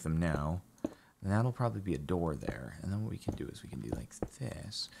just make them now. And that'll probably be a door there. And then what we can do is we can do like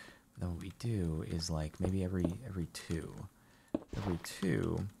this. And then what we do is like maybe every two. Every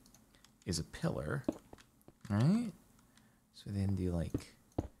two is a pillar. Right? So then do like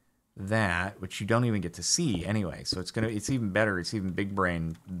that, which you don't even get to see anyway. So it's even better, it's even big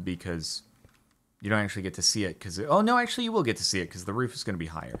brain because you don't actually get to see it because oh no, actually you will get to see it because the roof is gonna be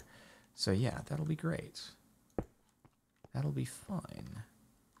higher. So yeah, that'll be great. That'll be fine.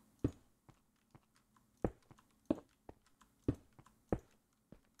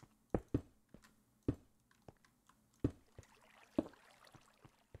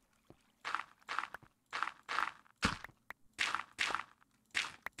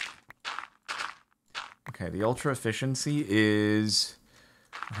 Okay, the ultra efficiency is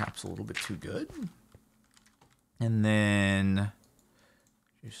perhaps a little bit too good. And then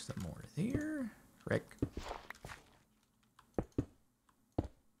just some more there. Frick.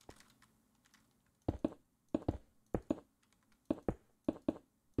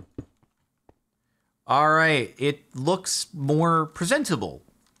 All right, it looks more presentable,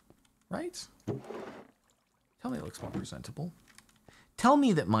 right? Tell me it looks more presentable. Tell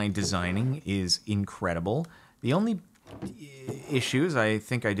me that my designing is incredible. The only issue is I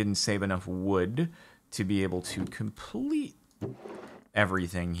think I didn't save enough wood to be able to complete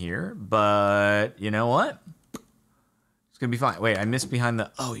everything here. But you know what? It's going to be fine. Wait, I missed behind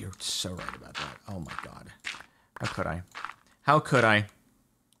the... Oh, you're so right about that. Oh, my God. How could I? How could I?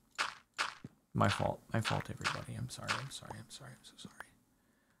 My fault. My fault, everybody. I'm sorry. I'm sorry. I'm sorry. I'm so sorry.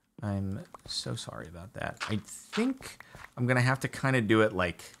 I'm so sorry about that. I think I'm going to have to kind of do it,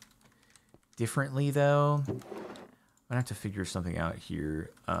 like, differently, though. I'm going to have to figure something out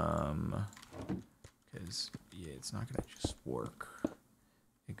here. Because, yeah, it's not going to just work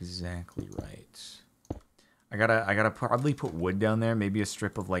exactly right. I gotta probably put wood down there. Maybe a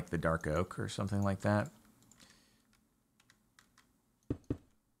strip of, like, the dark oak or something like that.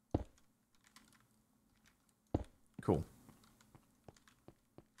 Cool.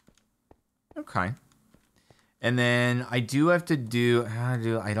 Okay. And then I do have to do...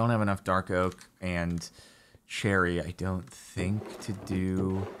 I don't have enough dark oak and cherry, I don't think, to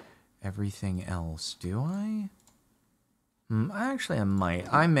do everything else. Do I? Actually, I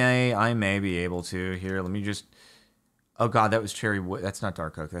might. I may be able to. Here, let me just... Oh, God, that was cherry wood. That's not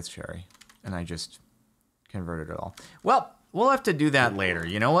dark oak. That's cherry. And I just converted it all. Well, we'll have to do that later.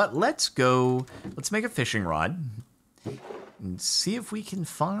 You know what? Let's go... Let's make a fishing rod and see if we can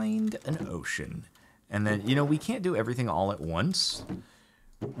find an ocean. And then, you know, we can't do everything all at once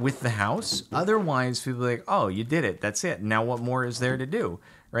with the house. Otherwise, people are like, oh, you did it. That's it. Now what more is there to do?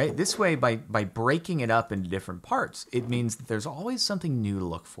 Right? This way, by breaking it up into different parts, it means that there's always something new to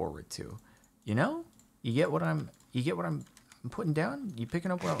look forward to. You know? You get what I'm putting down? You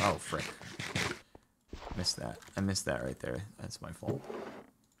picking up what I'm... Oh, frick. Missed that. I missed that right there. That's my fault.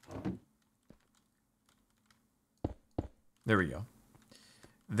 There we go.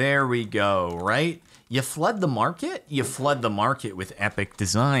 There we go, right? You flood the market? You flood the market with epic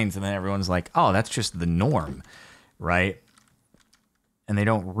designs, and then everyone's like, oh, that's just the norm, right? And they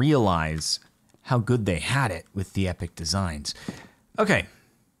don't realize how good they had it with the epic designs. Okay,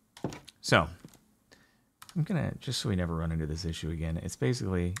 so I'm gonna, just so we never run into this issue again, it's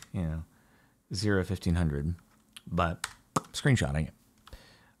basically, you know, 0-1500, but screenshotting it.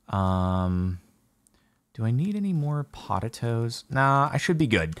 Do I need any more potatoes? Nah, I should be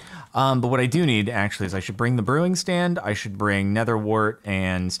good. But what I do need, actually, is I should bring the brewing stand, I should bring nether wart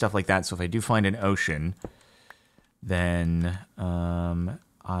and stuff like that, so if I do find an ocean, then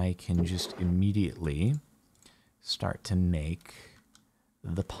I can just immediately start to make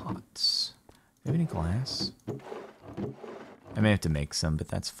the pots. Do I have any glass? I may have to make some, but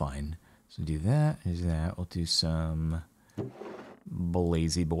that's fine. So do that, do that. We'll do some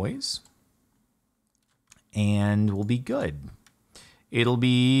blazy boys. And we'll be good. It'll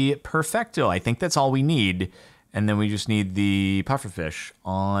be perfecto. I think that's all we need. And then we just need the pufferfish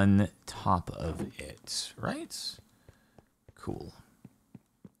on top of it, right? Cool.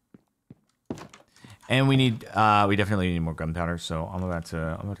 And we need, we definitely need more gunpowder. So I'm about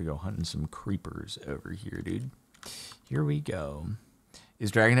to go hunting some creepers over here, dude. Here we go. Is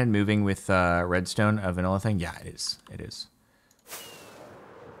Dragonhead moving with redstone, a vanilla thing? Yeah, it is. It is.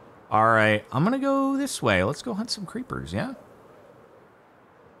 All right, I'm gonna go this way. Let's go hunt some creepers, yeah?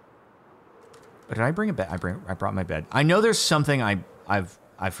 Did I bring a bed? I brought my bed. I know there's something I've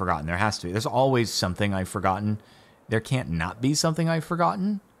forgotten. There has to be. There's always something I've forgotten. There can't not be something I've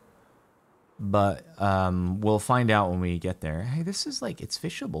forgotten. But we'll find out when we get there. Hey, this is like, it's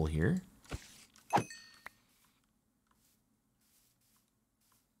fishable here.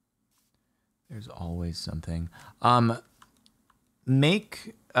 There's always something.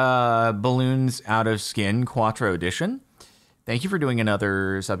 Make balloons out of skin, Quattro Edition. Thank you for doing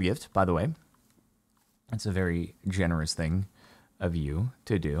another sub-gift, by the way. That's a very generous thing of you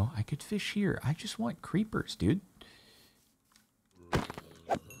to do. I could fish here. I just want creepers, dude.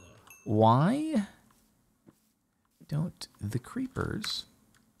 Why don't the creepers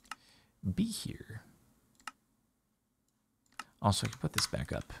be here? Also, I can put this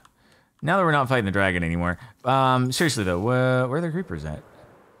back up. Now that we're not fighting the dragon anymore. Seriously, though, where are the creepers at?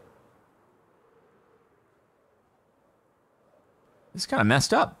 This is kind of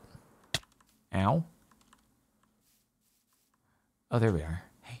messed up. Ow. Oh, there we are.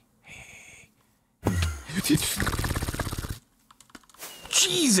 Hey, hey, hey.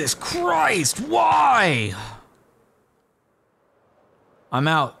 Jesus Christ, why? I'm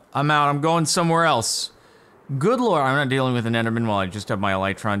out. I'm going somewhere else. Good Lord, I'm not dealing with an Enderman while I just have my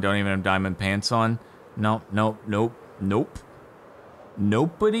Elytron, don't even have diamond pants on. Nope, nope, nope, nope.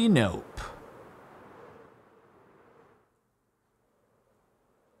 Nopety nope.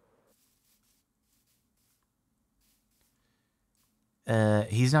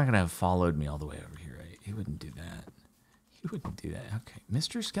 He's not gonna have followed me all the way over here, right? He wouldn't do that. He wouldn't do that. Okay,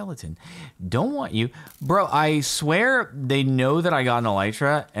 Mr. Skeleton, don't want you, bro. I swear they know that I got an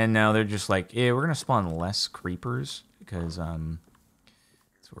elytra, and now they're just like, yeah, we're gonna spawn less creepers because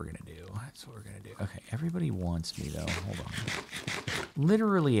that's what we're gonna do. That's what we're gonna do. Okay, everybody wants me though. Hold on.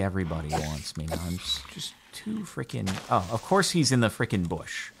 Literally everybody wants me now. I'm just too freaking. Oh, of course he's in the freaking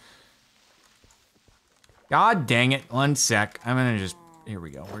bush. God dang it! 1 sec. I'm gonna just. Here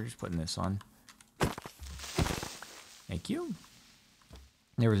we go. We're just putting this on. Thank you.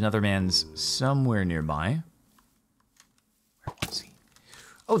 There was another man's somewhere nearby. Where was he?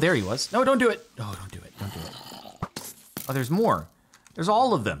 Oh, there he was. No, don't do it. Oh, don't do it. Don't do it. Oh, there's more. There's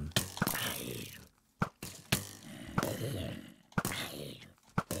all of them.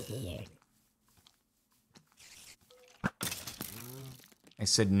 I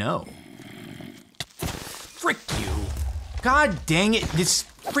said no. Frick you. God dang it. This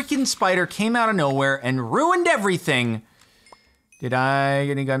freaking spider came out of nowhere and ruined everything. Did I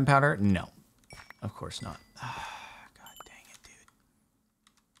get any gunpowder? No. Of course not. God dang it, dude.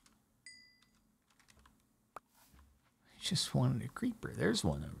 I just wanted a creeper. There's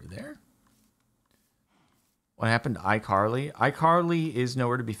one over there. What happened to iCarly? iCarly is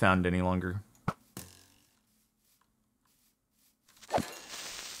nowhere to be found any longer.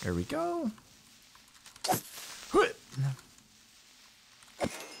 There we go.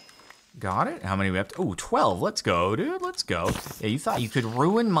 Got it. How many we have to? Oh, 12. Let's go, dude. Let's go. Yeah, you thought you could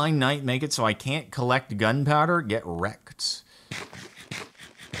ruin my night, make it so I can't collect gunpowder? Get wrecked.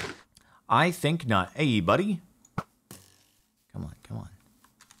 I think not. Hey, buddy. Come on, come on.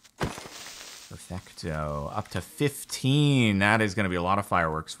 Perfecto. Up to 15. That is going to be a lot of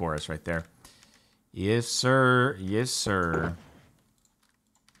fireworks for us right there. Yes, sir. Yes, sir.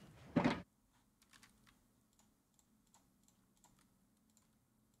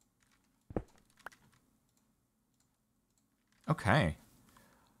 Okay.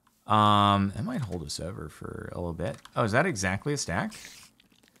 That might hold us over for a little bit. Oh, is that exactly a stack?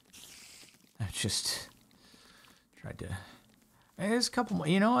 I just tried to... There's a couple more.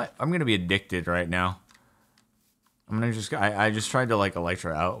 You know what? I'm going to be addicted right now. I'm going to just... I just tried to, like,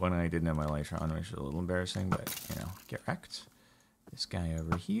 elytra out when I didn't have my elytra on, which is a little embarrassing, but, you know, get wrecked. This guy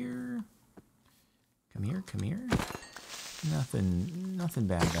over here. Come here, come here. Nothing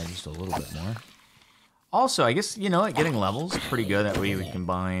bad, but just a little bit more. Also, I guess, you know, getting levels pretty good. That way we can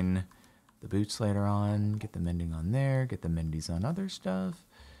combine the boots later on, get the mending on there, get the mendies on other stuff.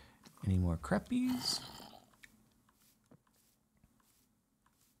 Any more creppies?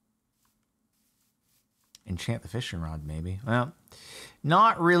 Enchant the fishing rod, maybe. Well,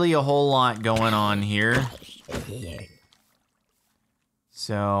 not really a whole lot going on here.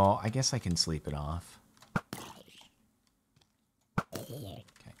 So, I guess I can sleep it off. Okay.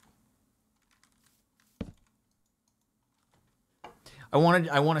 I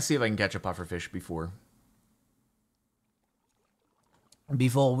want to see if I can catch a pufferfish before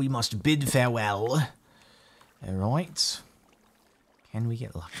we must bid farewell. All right. Can we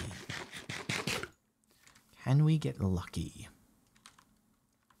get lucky? Can we get lucky?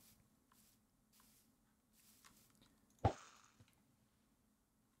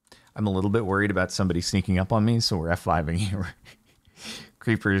 I'm a little bit worried about somebody sneaking up on me, so we're F5ing here.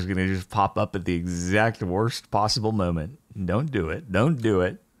 Creeper is going to just pop up at the exact worst possible moment. Don't do it. Don't do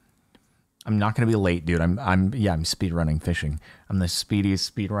it. I'm not going to be late, dude. I'm speedrunning fishing. I'm the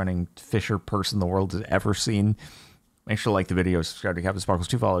speediest speedrunning fisher person the world has ever seen. Make sure to like the video, subscribe to Captain Sparkles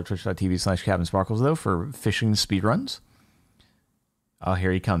 2, follow twitch.tv/Captain Sparkles, though, for fishing speedruns. Oh,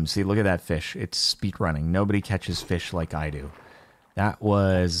 here he comes. See, look at that fish. It's speedrunning. Nobody catches fish like I do. That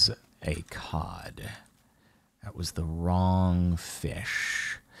was a cod. That was the wrong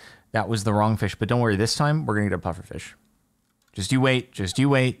fish. That was the wrong fish. But don't worry, this time we're going to get a pufferfish. Just you wait. Just you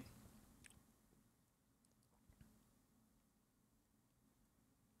wait.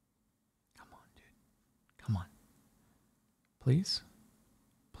 Come on, dude. Come on. Please?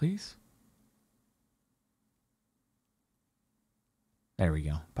 Please? There we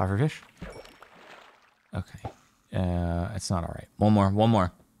go. Pufferfish? Okay. It's not all right. One more. One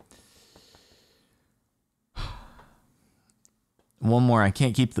more. One more. I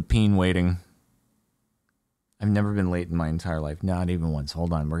can't keep the peen waiting. I've never been late in my entire life. Not even once.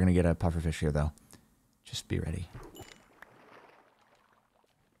 Hold on. We're going to get a pufferfish here, though. Just be ready.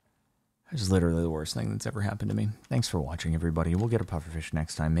 It's literally the worst thing that's ever happened to me. Thanks for watching, everybody. We'll get a pufferfish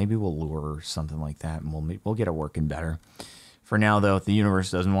next time. Maybe we'll lure or something like that, and we'll get it working better. For now, though, the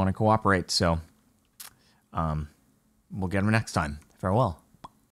universe doesn't want to cooperate, so we'll get them next time. Farewell.